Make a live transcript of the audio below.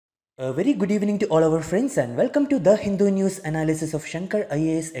A very good evening to all our friends and welcome to the Hindu News Analysis of Shankar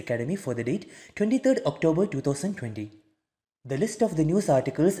IAS Academy for the date 23rd October 2020. The list of the news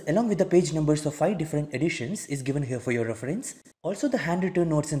articles along with the page numbers of 5 different editions is given here for your reference. Also the handwritten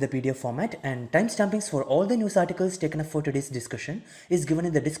notes in the PDF format and timestampings for all the news articles taken up for today's discussion is given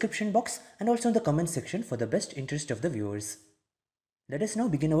in the description box and also in the comment section for the best interest of the viewers. Let us now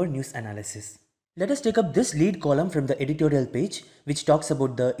begin our news analysis. Let us take up this lead column from the editorial page which talks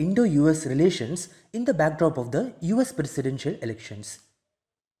about the Indo-US relations in the backdrop of the US presidential elections.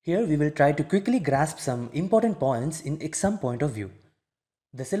 Here we will try to quickly grasp some important points in exam point of view.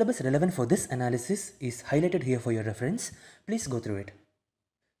 The syllabus relevant for this analysis is highlighted here for your reference. Please go through it.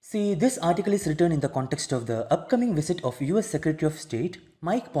 See, this article is written in the context of the upcoming visit of US Secretary of State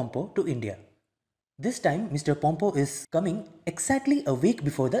Mike Pompeo to India. This time Mr. Pompeo is coming exactly a week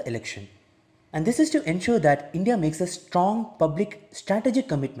before the election. And this is to ensure that India makes a strong public strategic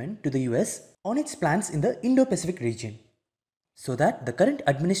commitment to the US on its plans in the Indo-Pacific region, so that the current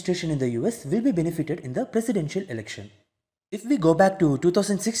administration in the US will be benefited in the presidential election. If we go back to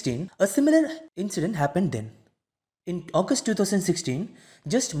 2016, a similar incident happened then. In August 2016,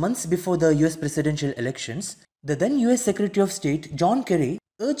 just months before the US presidential elections, the then US Secretary of State John Kerry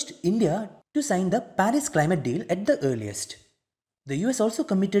urged India to sign the Paris climate deal at the earliest. The US also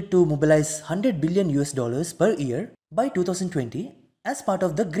committed to mobilize $100 billion per year by 2020 as part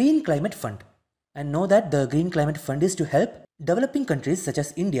of the Green Climate Fund. And know that the Green Climate Fund is to help developing countries such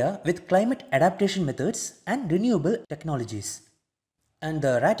as India with climate adaptation methods and renewable technologies. And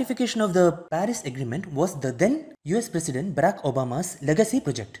the ratification of the Paris Agreement was the then US President Barack Obama's legacy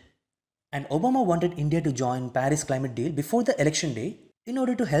project. And Obama wanted India to join Paris climate deal before the election day in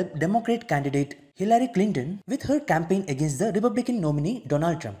order to help Democrat candidate Hillary Clinton with her campaign against the Republican nominee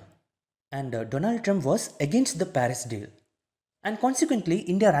Donald Trump. And Donald Trump was against the Paris deal. And consequently,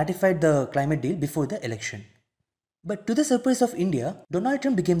 India ratified the climate deal before the election. But to the surprise of India, Donald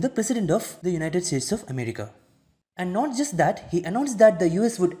Trump became the President of the United States of America. And not just that, he announced that the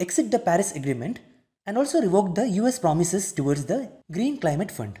US would exit the Paris Agreement and also revoked the US promises towards the Green Climate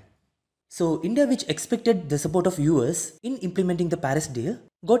Fund. So India, which expected the support of US in implementing the Paris deal,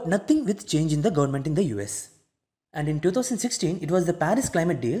 got nothing with change in the government in the US. And in 2016, it was the Paris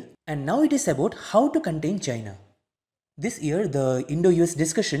climate deal, and now it is about how to contain China. This year, the Indo-US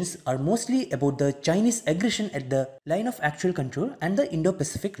discussions are mostly about the Chinese aggression at the line of actual control and the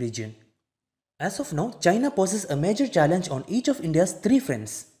Indo-Pacific region. As of now, China poses a major challenge on each of India's 3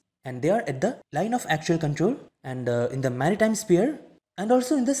 fronts, and they are at the line of actual control and in the maritime sphere, and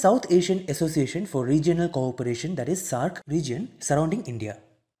also in the South Asian Association for Regional Cooperation, that is SAARC region surrounding India.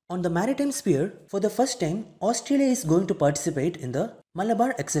 On the maritime sphere, for the first time, Australia is going to participate in the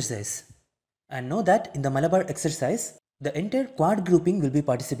Malabar exercise. And know that in the Malabar exercise, the entire Quad grouping will be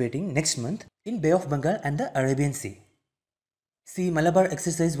participating next month in Bay of Bengal and the Arabian Sea. See, Malabar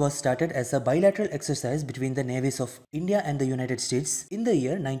exercise was started as a bilateral exercise between the navies of India and the United States in the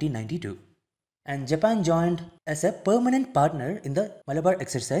year 1992. And Japan joined as a permanent partner in the Malabar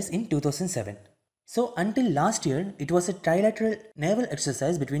exercise in 2007. So until last year, it was a trilateral naval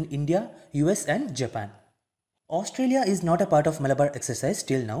exercise between India, US and Japan. Australia is not a part of Malabar exercise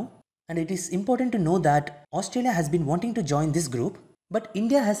till now, and it is important to know that Australia has been wanting to join this group, but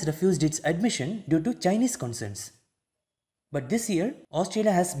India has refused its admission due to Chinese concerns. But this year,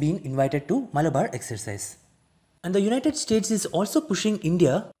 Australia has been invited to Malabar exercise. And the United States is also pushing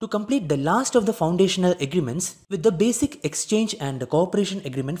India to complete the last of the foundational agreements with the Basic Exchange and Cooperation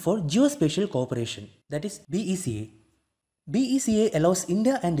Agreement for Geospatial Cooperation, that is BECA. BECA allows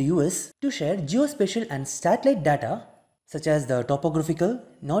India and the US to share geospatial and satellite data such as the topographical,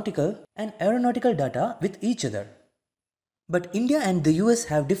 nautical and aeronautical data with each other. But India and the US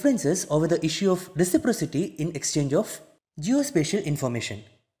have differences over the issue of reciprocity in exchange of geospatial information.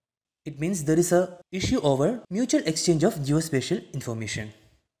 It means there is a issue over mutual exchange of geospatial information.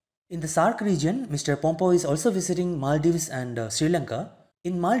 In the SAARC region, Mr. Pompeo is also visiting Maldives and Sri Lanka.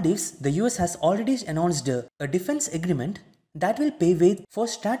 In Maldives, the US has already announced a defense agreement that will pave way for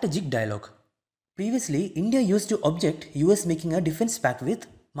strategic dialogue. Previously, India used to object US making a defense pact with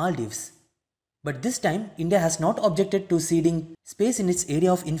Maldives. But this time, India has not objected to ceding space in its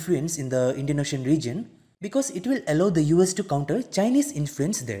area of influence in the Indian Ocean region because it will allow the US to counter Chinese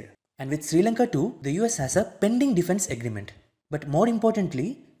influence there. And with Sri Lanka too, the US has a pending defense agreement. But more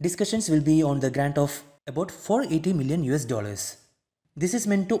importantly, discussions will be on the grant of about $480 million. This is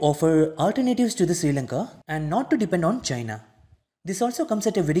meant to offer alternatives to the Sri Lanka and not to depend on China. This also comes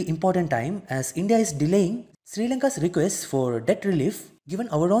at a very important time as India is delaying Sri Lanka's request for debt relief given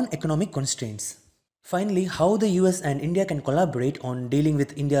our own economic constraints. Finally, how the US and India can collaborate on dealing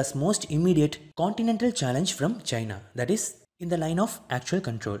with India's most immediate continental challenge from China, that is, in the line of actual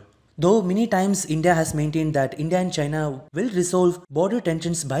control. Though many times India has maintained that India and China will resolve border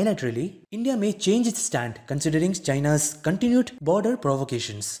tensions bilaterally, India may change its stand considering China's continued border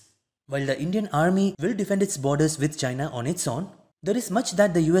provocations. While the Indian army will defend its borders with China on its own, there is much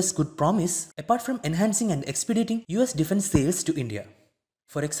that the US could promise apart from enhancing and expediting US defense sales to India.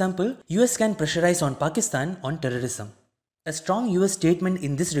 For example, US can pressurize on Pakistan on terrorism. A strong US statement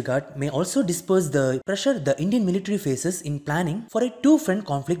in this regard may also disperse the pressure the Indian military faces in planning for a two-front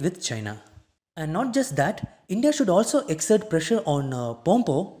conflict with China. And not just that, India should also exert pressure on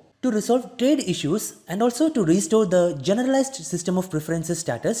Pompo to resolve trade issues and also to restore the generalized system of preferences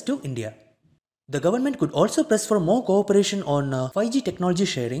status to India. The government could also press for more cooperation on 5G technology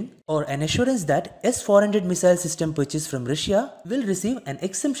sharing or an assurance that S-400 missile system purchased from Russia will receive an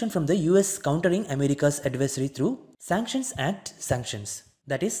exemption from the US countering America's adversary through Sanctions Act sanctions,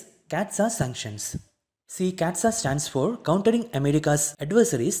 that is CATSA sanctions. See, CATSA stands for Countering America's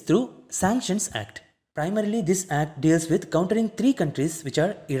Adversaries through Sanctions Act. Primarily, this act deals with countering three countries which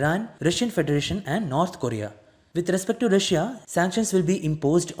are Iran, Russian Federation and North Korea. With respect to Russia, sanctions will be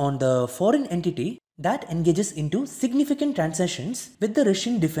imposed on the foreign entity that engages into significant transactions with the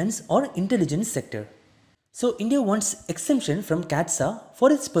Russian defense or intelligence sector. So India wants exemption from CATSA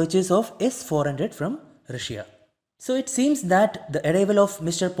for its purchase of S-400 from Russia. So it seems that the arrival of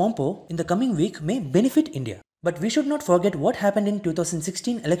Mr. Pompo in the coming week may benefit India. But we should not forget what happened in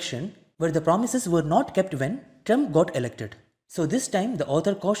 2016 election where the promises were not kept when Trump got elected. So this time the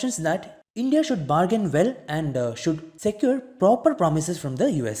author cautions that India should bargain well and should secure proper promises from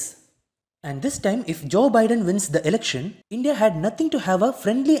the US. And this time, if Joe Biden wins the election, India had nothing to have a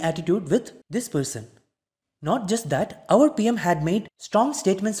friendly attitude with this person. Not just that, our PM had made strong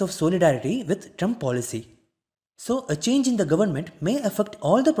statements of solidarity with Trump policy. So a change in the government may affect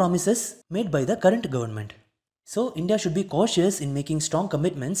all the promises made by the current government. So India should be cautious in making strong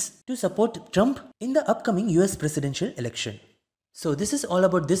commitments to support Trump in the upcoming US presidential election. So this is all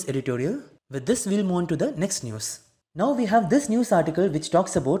about this editorial. With this, we'll move on to the next news. Now we have this news article which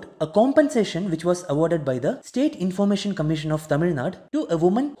talks about a compensation which was awarded by the State Information Commission of Tamil Nadu to a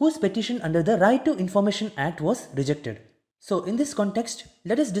woman whose petition under the Right to Information Act was rejected. So in this context,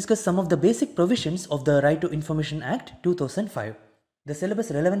 let us discuss some of the basic provisions of the Right to Information Act 2005. The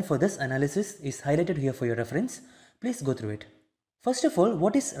syllabus relevant for this analysis is highlighted here for your reference. Please go through it. First of all,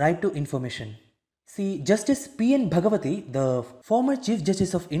 what is right to information? See, Justice P.N. Bhagavati, the former Chief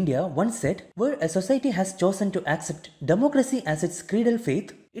Justice of India, once said, where a society has chosen to accept democracy as its creedal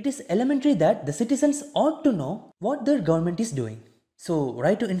faith, it is elementary that the citizens ought to know what their government is doing. So,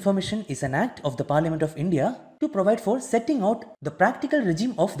 Right to Information is an act of the Parliament of India to provide for setting out the practical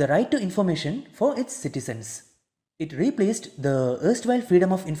regime of the right to information for its citizens. It replaced the erstwhile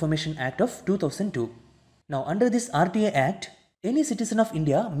Freedom of Information Act of 2002. Now, under this RTI Act, any citizen of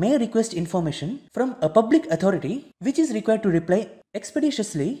India may request information from a public authority which is required to reply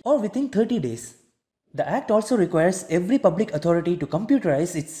expeditiously or within 30 days. The Act also requires every public authority to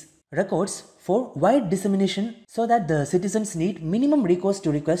computerize its records for wide dissemination so that the citizens need minimum recourse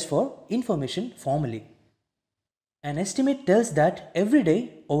to request for information formally. An estimate tells that every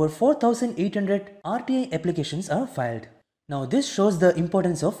day over 4,800 RTI applications are filed. Now this shows the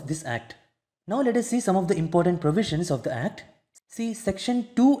importance of this Act. Now let us see some of the important provisions of the Act. See, Section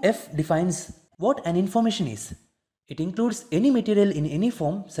 2F defines what an information is. It includes any material in any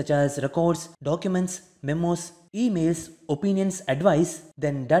form such as records, documents, memos, emails, opinions, advice,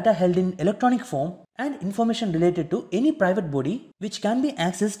 then data held in electronic form and information related to any private body which can be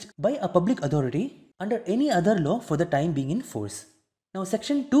accessed by a public authority under any other law for the time being in force. Now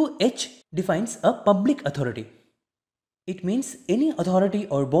Section 2H defines a public authority. It means any authority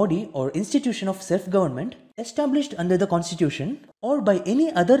or body or institution of self-government established under the Constitution or by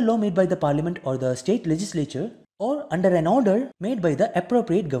any other law made by the Parliament or the state legislature or under an order made by the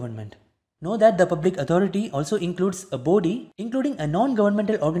appropriate government. Know that the public authority also includes a body including a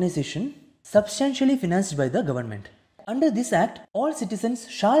non-governmental organization substantially financed by the government. Under this Act, all citizens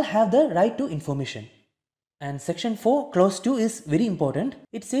shall have the right to information. And Section 4 Clause 2 is very important.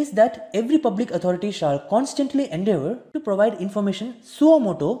 It says that every public authority shall constantly endeavour to provide information suo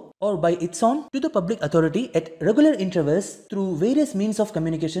motu or by its own to the public authority at regular intervals through various means of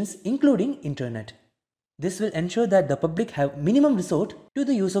communications including internet. This will ensure that the public have minimum resort to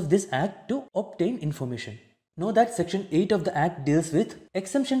the use of this Act to obtain information. Know that Section 8 of the Act deals with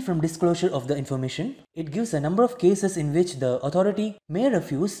exemption from disclosure of the information. It gives a number of cases in which the authority may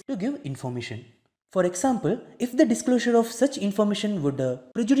refuse to give information. For example, if the disclosure of such information would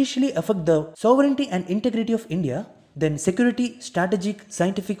prejudicially affect the sovereignty and integrity of India, then security, strategic,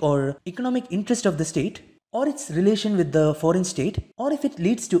 scientific or economic interest of the state, or its relation with the foreign state, or if it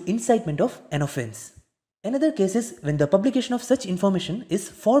leads to incitement of an offense. Another case is when the publication of such information is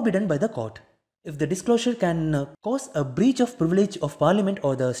forbidden by the court. If the disclosure can cause a breach of privilege of parliament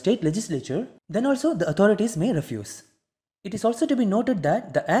or the state legislature, then also the authorities may refuse. It is also to be noted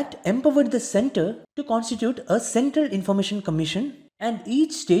that the Act empowered the Centre to constitute a Central Information Commission and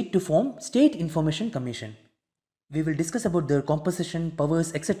each state to form State Information Commission. We will discuss about their composition,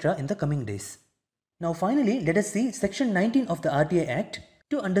 powers, etc. in the coming days. Now finally, let us see Section 19 of the RTI Act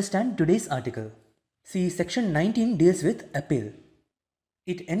to understand today's article. See, Section 19 deals with appeal.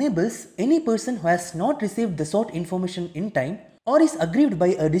 It enables any person who has not received the sought information in time or is aggrieved by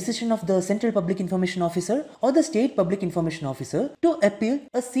a decision of the Central Public Information Officer or the State Public Information Officer to appeal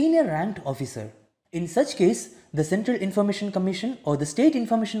a senior ranked officer. In such case, the Central Information Commission or the State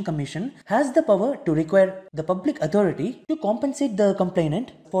Information Commission has the power to require the public authority to compensate the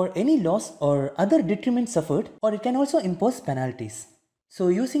complainant for any loss or other detriment suffered, or it can also impose penalties. So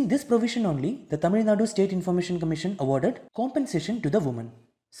using this provision only, the Tamil Nadu State Information Commission awarded compensation to the woman.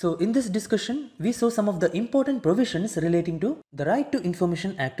 So in this discussion, we saw some of the important provisions relating to the Right to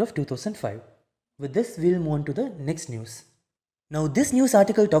Information Act of 2005. With this, we will move on to the next news. Now this news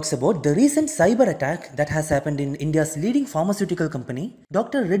article talks about the recent cyber attack that has happened in India's leading pharmaceutical company,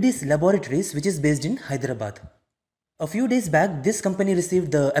 Dr. Reddy's Laboratories, which is based in Hyderabad. A few days back, this company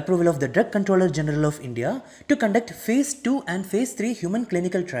received the approval of the Drug Controller General of India to conduct Phase 2 and Phase 3 human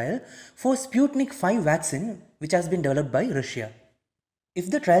clinical trial for Sputnik V vaccine, which has been developed by Russia. If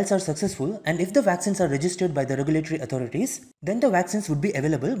the trials are successful and if the vaccines are registered by the regulatory authorities, then the vaccines would be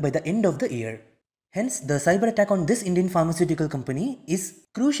available by the end of the year. Hence, the cyber attack on this Indian pharmaceutical company is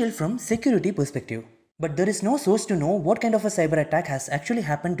crucial from security perspective. But there is no source to know what kind of a cyber attack has actually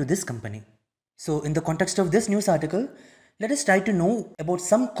happened to this company. So in the context of this news article, let us try to know about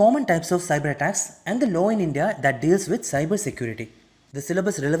some common types of cyber attacks and the law in India that deals with cyber security. The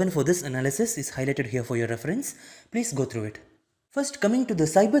syllabus relevant for this analysis is highlighted here for your reference. Please go through it. First, coming to the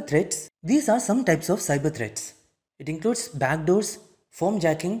cyber threats, these are some types of cyber threats. It includes backdoors, form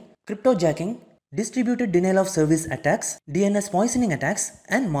jacking, crypto jacking, distributed denial of service attacks, DNS poisoning attacks,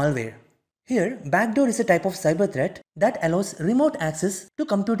 and malware. Here, backdoor is a type of cyber threat that allows remote access to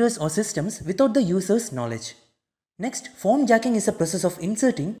computers or systems without the user's knowledge. Next, form jacking is a process of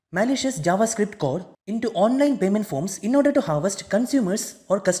inserting malicious JavaScript code into online payment forms in order to harvest consumers'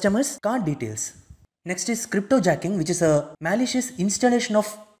 or customers' card details. Next is crypto jacking, which is a malicious installation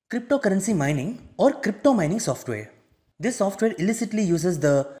of cryptocurrency mining or crypto mining software. This software illicitly uses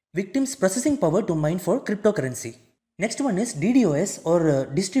the victim's processing power to mine for cryptocurrency. Next one is DDoS or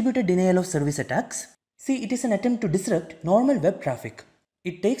distributed denial of service attacks. See, it is an attempt to disrupt normal web traffic.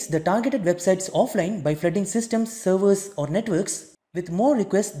 It takes the targeted websites offline by flooding systems, servers or networks with more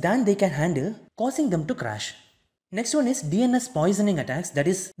requests than they can handle, causing them to crash. Next one is DNS poisoning attacks, that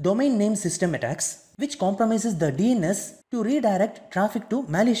is domain name system attacks, which compromises the DNS to redirect traffic to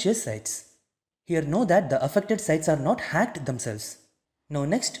malicious sites. Here know that the affected sites are not hacked themselves. Now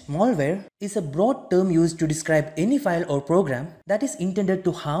next, malware is a broad term used to describe any file or program that is intended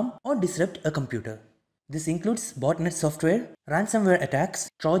to harm or disrupt a computer. This includes botnet software, ransomware attacks,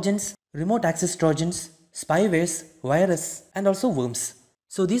 trojans, remote access trojans, spywares, virus, and also worms.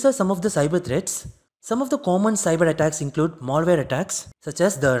 So these are some of the cyber threats. Some of the common cyber attacks include malware attacks such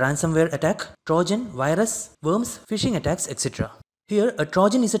as the ransomware attack, trojan, virus, worms, phishing attacks, etc. Here, a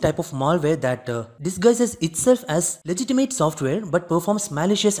trojan is a type of malware that disguises itself as legitimate software but performs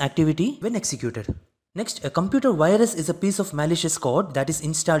malicious activity when executed. Next, a computer virus is a piece of malicious code that is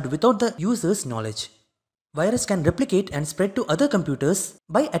installed without the user's knowledge. Virus can replicate and spread to other computers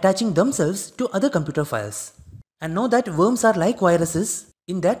by attaching themselves to other computer files. And know that worms are like viruses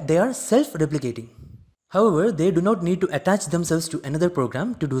in that they are self-replicating. However, they do not need to attach themselves to another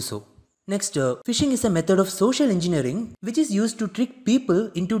program to do so. Next, phishing is a method of social engineering which is used to trick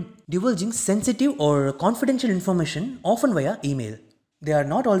people into divulging sensitive or confidential information, often via email. They are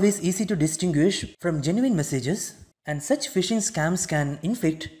not always easy to distinguish from genuine messages, and such phishing scams can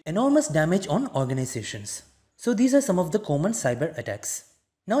inflict enormous damage on organizations. So these are some of the common cyber attacks.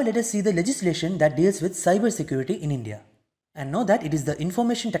 Now let us see the legislation that deals with cyber security in India. And know that it is the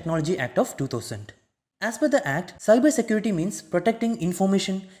Information Technology Act of 2000. As per the Act, cybersecurity means protecting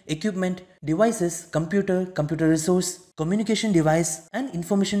information, equipment, devices, computer resource, communication device, and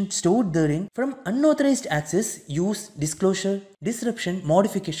information stored therein from unauthorized access, use, disclosure, disruption,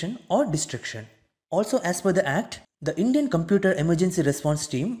 modification, or destruction. Also, as per the Act, The Indian Computer Emergency Response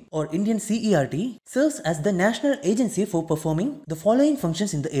Team, or Indian CERT, serves as the national agency for performing the following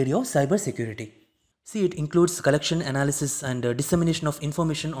functions in the area of cyber security. See, it includes collection, analysis and dissemination of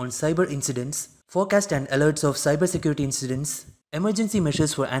information on cyber incidents, forecast and alerts of cybersecurity incidents, emergency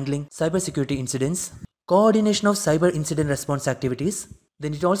measures for handling cybersecurity incidents, coordination of cyber incident response activities.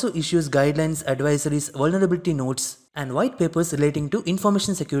 Then it also issues guidelines, advisories, vulnerability notes and white papers relating to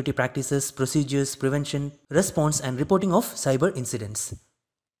information security practices, procedures, prevention, response and reporting of cyber incidents.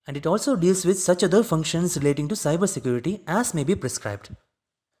 And it also deals with such other functions relating to cybersecurity as may be prescribed.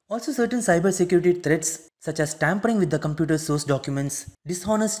 Also, certain cybersecurity threats such as tampering with the computer source documents,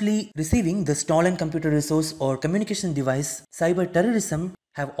 dishonestly receiving the stolen computer resource or communication device, cyber terrorism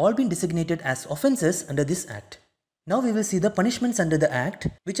have all been designated as offences under this Act. Now we will see the punishments under the Act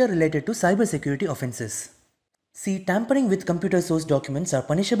which are related to cybersecurity offences. See, tampering with computer source documents are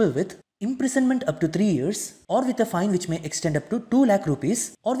punishable with imprisonment up to 3 years or with a fine which may extend up to 2 lakh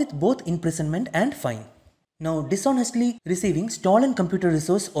rupees or with both imprisonment and fine. Now, dishonestly receiving stolen computer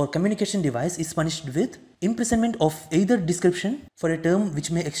resource or communication device is punished with imprisonment of either description for a term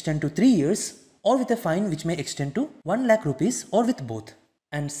which may extend to 3 years or with a fine which may extend to 1 lakh rupees or with both.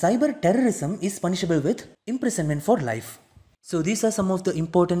 And cyber terrorism is punishable with imprisonment for life. So these are some of the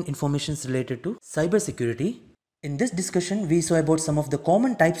important informations related to cyber security. In this discussion, we saw about some of the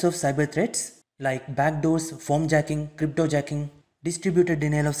common types of cyber threats like backdoors, form jacking, cryptojacking, distributed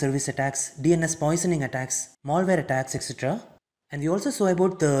denial of service attacks, DNS poisoning attacks, malware attacks, etc. And we also saw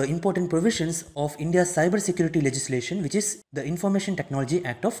about the important provisions of India's cybersecurity legislation, which is the Information Technology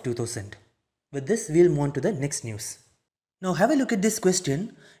Act of 2000. With this, we'll move on to the next news. Now have a look at this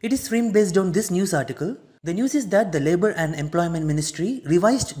question. It is framed based on this news article. The news is that the Labour and Employment Ministry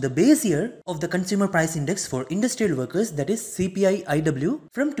revised the base year of the Consumer Price Index for industrial workers, that is CPI-IW,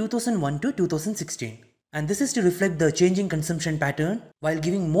 from 2001 to 2016. And this is to reflect the changing consumption pattern while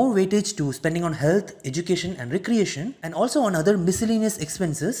giving more weightage to spending on health, education and recreation and also on other miscellaneous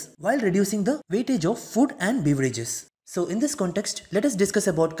expenses while reducing the weightage of food and beverages. So in this context, let us discuss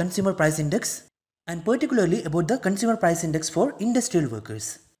about Consumer Price Index and particularly about the Consumer Price Index for industrial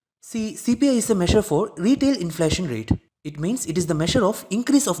workers. See, CPI is a measure for retail inflation rate. It means it is the measure of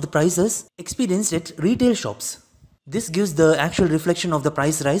increase of the prices experienced at retail shops. This gives the actual reflection of the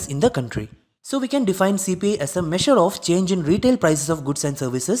price rise in the country. So we can define CPI as a measure of change in retail prices of goods and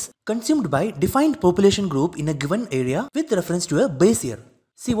services consumed by defined population group in a given area with reference to a base year.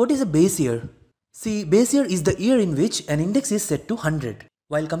 See, what is a base year? See, base year is the year in which an index is set to 100.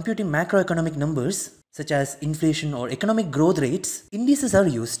 While computing macroeconomic numbers such as inflation or economic growth rates, indices are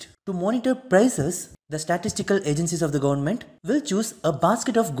used. To monitor prices, the statistical agencies of the government will choose a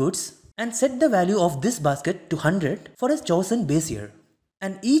basket of goods and set the value of this basket to 100 for a chosen base year.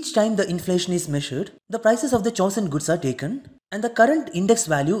 And each time the inflation is measured, the prices of the chosen goods are taken and the current index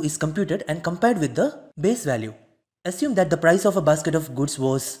value is computed and compared with the base value. Assume that the price of a basket of goods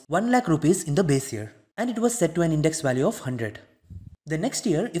was 1 lakh rupees in the base year and it was set to an index value of 100. The next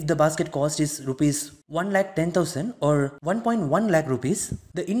year, if the basket cost is rupees 1,10,000 or 1.1 lakh rupees,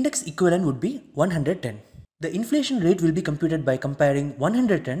 the index equivalent would be 110. The inflation rate will be computed by comparing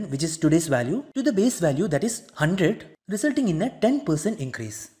 110, which is today's value, to the base value, that is 100, resulting in a 10%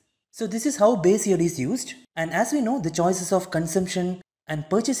 increase. So this is how base year is used, and as we know, the choices of consumption and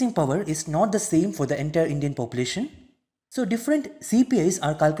purchasing power is not the same for the entire Indian population. So different CPIs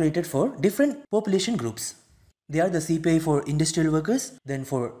are calculated for different population groups. They are the CPI for industrial workers, then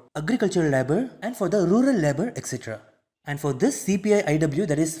for agricultural labor and for the rural labor, etc. And for this CPI-IW,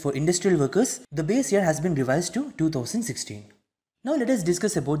 that is for industrial workers, the base year has been revised to 2016. Now let us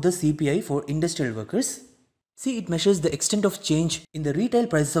discuss about the CPI for industrial workers. See, it measures the extent of change in the retail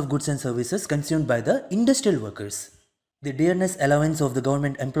prices of goods and services consumed by the industrial workers. The dearness allowance of the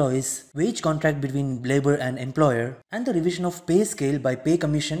government employees, wage contract between labor and employer, and the revision of pay scale by pay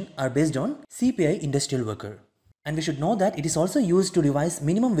commission are based on CPI industrial worker. And we should know that it is also used to revise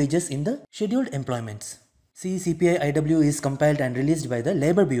minimum wages in the scheduled employments. See, CPI-IW is compiled and released by the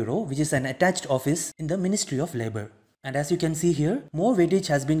Labour Bureau, which is an attached office in the Ministry of Labour. And as you can see here, more weightage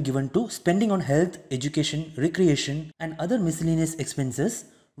has been given to spending on health, education, recreation and other miscellaneous expenses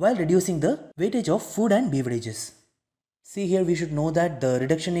while reducing the weightage of food and beverages. See, here we should know that the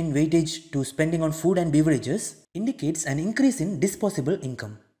reduction in weightage to spending on food and beverages indicates an increase in disposable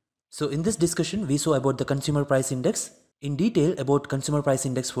income. So in this discussion, we saw about the Consumer Price Index, in detail about Consumer Price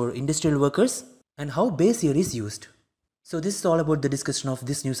Index for industrial workers and how base year is used. So this is all about the discussion of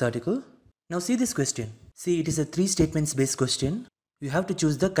this news article. Now see this question. See, it is a 3 statements based question. You have to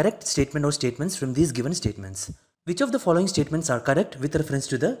choose the correct statement or statements from these given statements. Which of the following statements are correct with reference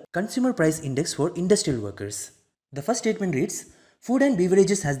to the Consumer Price Index for industrial workers? The first statement reads, food and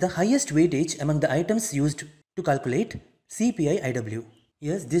beverages has the highest weightage among the items used to calculate CPI-IW.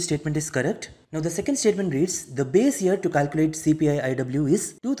 Yes, this statement is correct. Now the second statement reads, the base year to calculate CPI-IW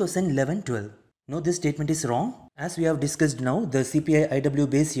is 2011-12. No, this statement is wrong. As we have discussed now, the CPI-IW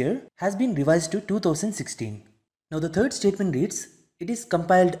base year has been revised to 2016. Now the third statement reads, it is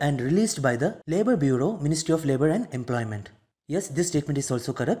compiled and released by the Labour Bureau, Ministry of Labour and Employment. Yes, this statement is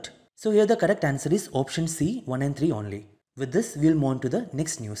also correct. So here the correct answer is option C, 1 and 3 only. With this, we will move on to the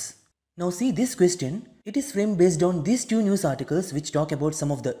next news. Now see this question, it is framed based on these two news articles which talk about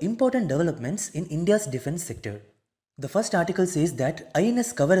some of the important developments in India's defense sector. The first article says that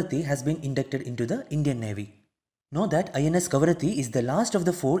INS Kavaratti has been inducted into the Indian Navy. Know that INS Kavaratti is the last of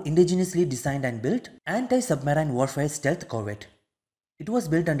the 4 indigenously designed and built anti-submarine warfare stealth corvette. It was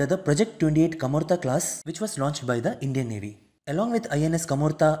built under the Project 28 Kamorta class which was launched by the Indian Navy. Along with INS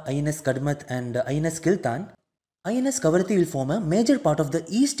Kamorta, INS Kadmat and INS Kiltan, INS Kavaratti will form a major part of the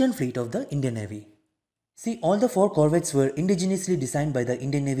Eastern Fleet of the Indian Navy. See, all the 4 corvettes were indigenously designed by the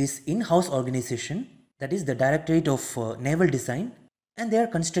Indian Navy's in-house organization, that is the Directorate of Naval Design, and they are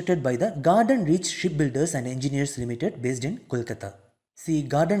constructed by the Garden Reach Shipbuilders and Engineers Limited based in Kolkata. See,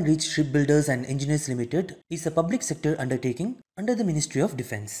 Garden Reach Shipbuilders and Engineers Limited is a public sector undertaking under the Ministry of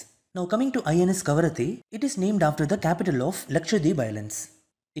Defence. Now coming to INS Kavaratti, it is named after the capital of Lakshadweep Islands.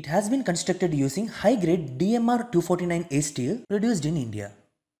 It has been constructed using high-grade DMR 249A steel produced in India.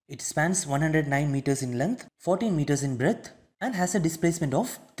 It spans 109 meters in length, 14 meters in breadth, and has a displacement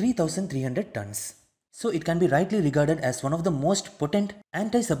of 3,300 tons. So it can be rightly regarded as one of the most potent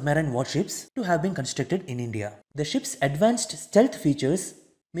anti-submarine warships to have been constructed in India. The ship's advanced stealth features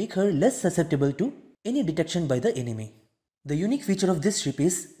make her less susceptible to any detection by the enemy. The unique feature of this ship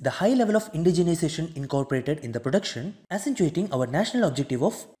is the high level of indigenization incorporated in the production, accentuating our national objective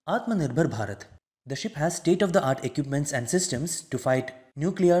of Atmanirbhar Bharat. The ship has state-of-the-art equipments and systems to fight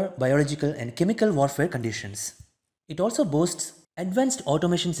nuclear, biological and chemical warfare conditions. It also boasts advanced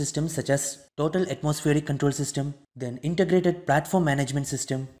automation systems such as total atmospheric control system, then integrated platform management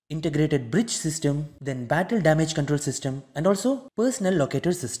system, integrated bridge system, then battle damage control system, and also personnel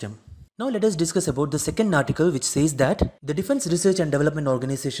locator system. Now let us discuss about the second article which says that the Defense Research and Development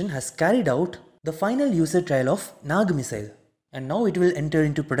Organization has carried out the final user trial of Nag missile. And now it will enter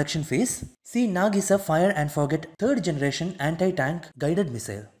into production phase. See, Nag is a fire and forget 3rd generation anti-tank guided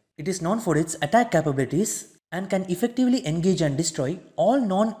missile. It is known for its attack capabilities and can effectively engage and destroy all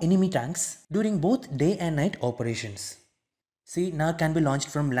non-enemy tanks during both day and night operations. See, Nag can be launched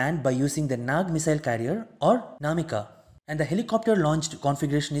from land by using the Nag missile carrier or Namika, and the helicopter launched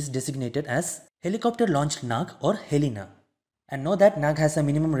configuration is designated as helicopter launched Nag or Helina. And know that Nag has a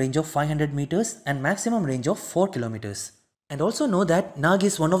minimum range of 500 meters and maximum range of 4 kilometers. And also know that Nag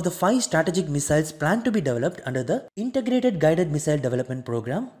is one of the 5 strategic missiles planned to be developed under the Integrated Guided Missile Development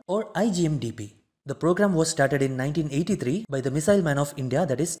Program or IGMDP. The program was started in 1983 by the Missile Man of India,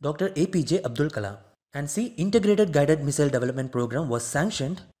 that is Dr. APJ Abdul Kalam. And see, Integrated Guided Missile Development Program was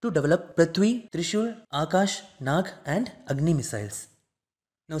sanctioned to develop Prithvi, Trishul, Akash, Nag and Agni missiles.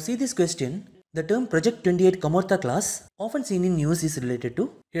 Now see this question. The term Project 28 Kamorta class often seen in news is related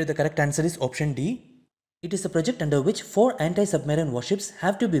to, here the correct answer is option D. It is a project under which 4 anti-submarine warships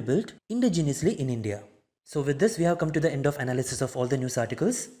have to be built indigenously in India. So with this we have come to the end of analysis of all the news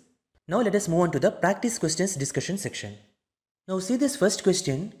articles. Now let us move on to the practice questions discussion section. Now see this first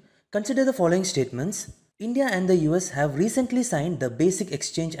question. Consider the following statements. India and the US have recently signed the Basic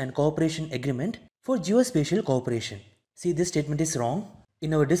Exchange and Cooperation Agreement for Geospatial Cooperation. See, this statement is wrong.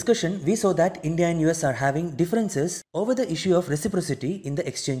 In our discussion, we saw that India and US are having differences over the issue of reciprocity in the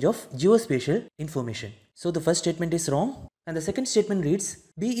exchange of geospatial information. So the first statement is wrong. And the second statement reads,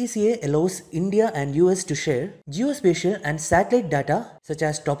 BECA allows India and US to share geospatial and satellite data such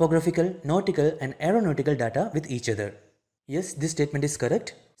as topographical, nautical and aeronautical data with each other. Yes, this statement is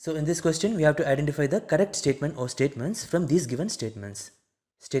correct. So in this question, we have to identify the correct statement or statements from these given statements.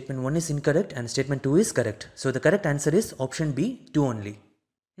 Statement 1 is incorrect and statement 2 is correct. So the correct answer is option B, 2 only.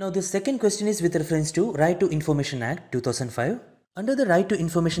 Now the second question is with reference to Right to Information Act 2005. Under the Right to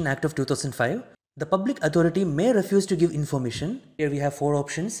Information Act of 2005, the public authority may refuse to give information. Here we have 4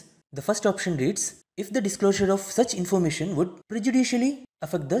 options. The first option reads, if the disclosure of such information would prejudicially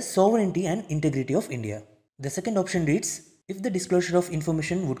affect the sovereignty and integrity of India. The second option reads, if the disclosure of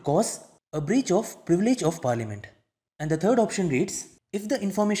information would cause a breach of privilege of Parliament. And the third option reads, if the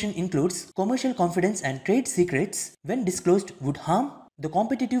information includes commercial confidence and trade secrets when disclosed would harm the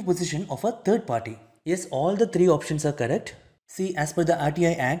competitive position of a third party. Yes, all the 3 options are correct. See, as per the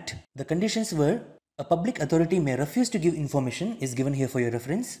RTI Act, the conditions were a public authority may refuse to give information is given here for your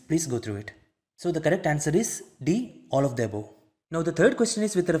reference. Please go through it. So the correct answer is D, all of the above. Now the third question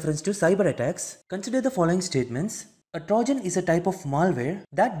is with reference to cyber attacks. Consider the following statements. A Trojan is a type of malware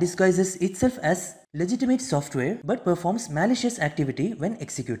that disguises itself as legitimate software but performs malicious activity when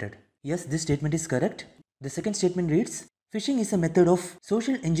executed. Yes, this statement is correct. The second statement reads, phishing is a method of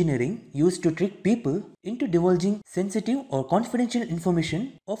social engineering used to trick people into divulging sensitive or confidential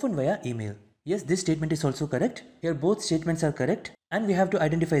information, often via email. Yes, this statement is also correct. Here both statements are correct and we have to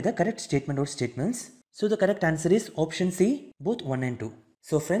identify the correct statement or statements. So the correct answer is option C, both 1 and 2.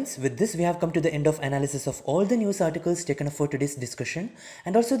 So friends, with this we have come to the end of analysis of all the news articles taken up for today's discussion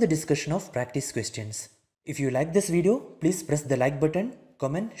and also the discussion of practice questions. If you like this video, please press the like button,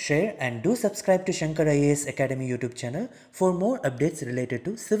 comment, share and do subscribe to Shankar IAS Academy YouTube channel for more updates related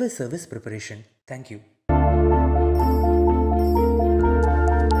to civil service preparation. Thank you.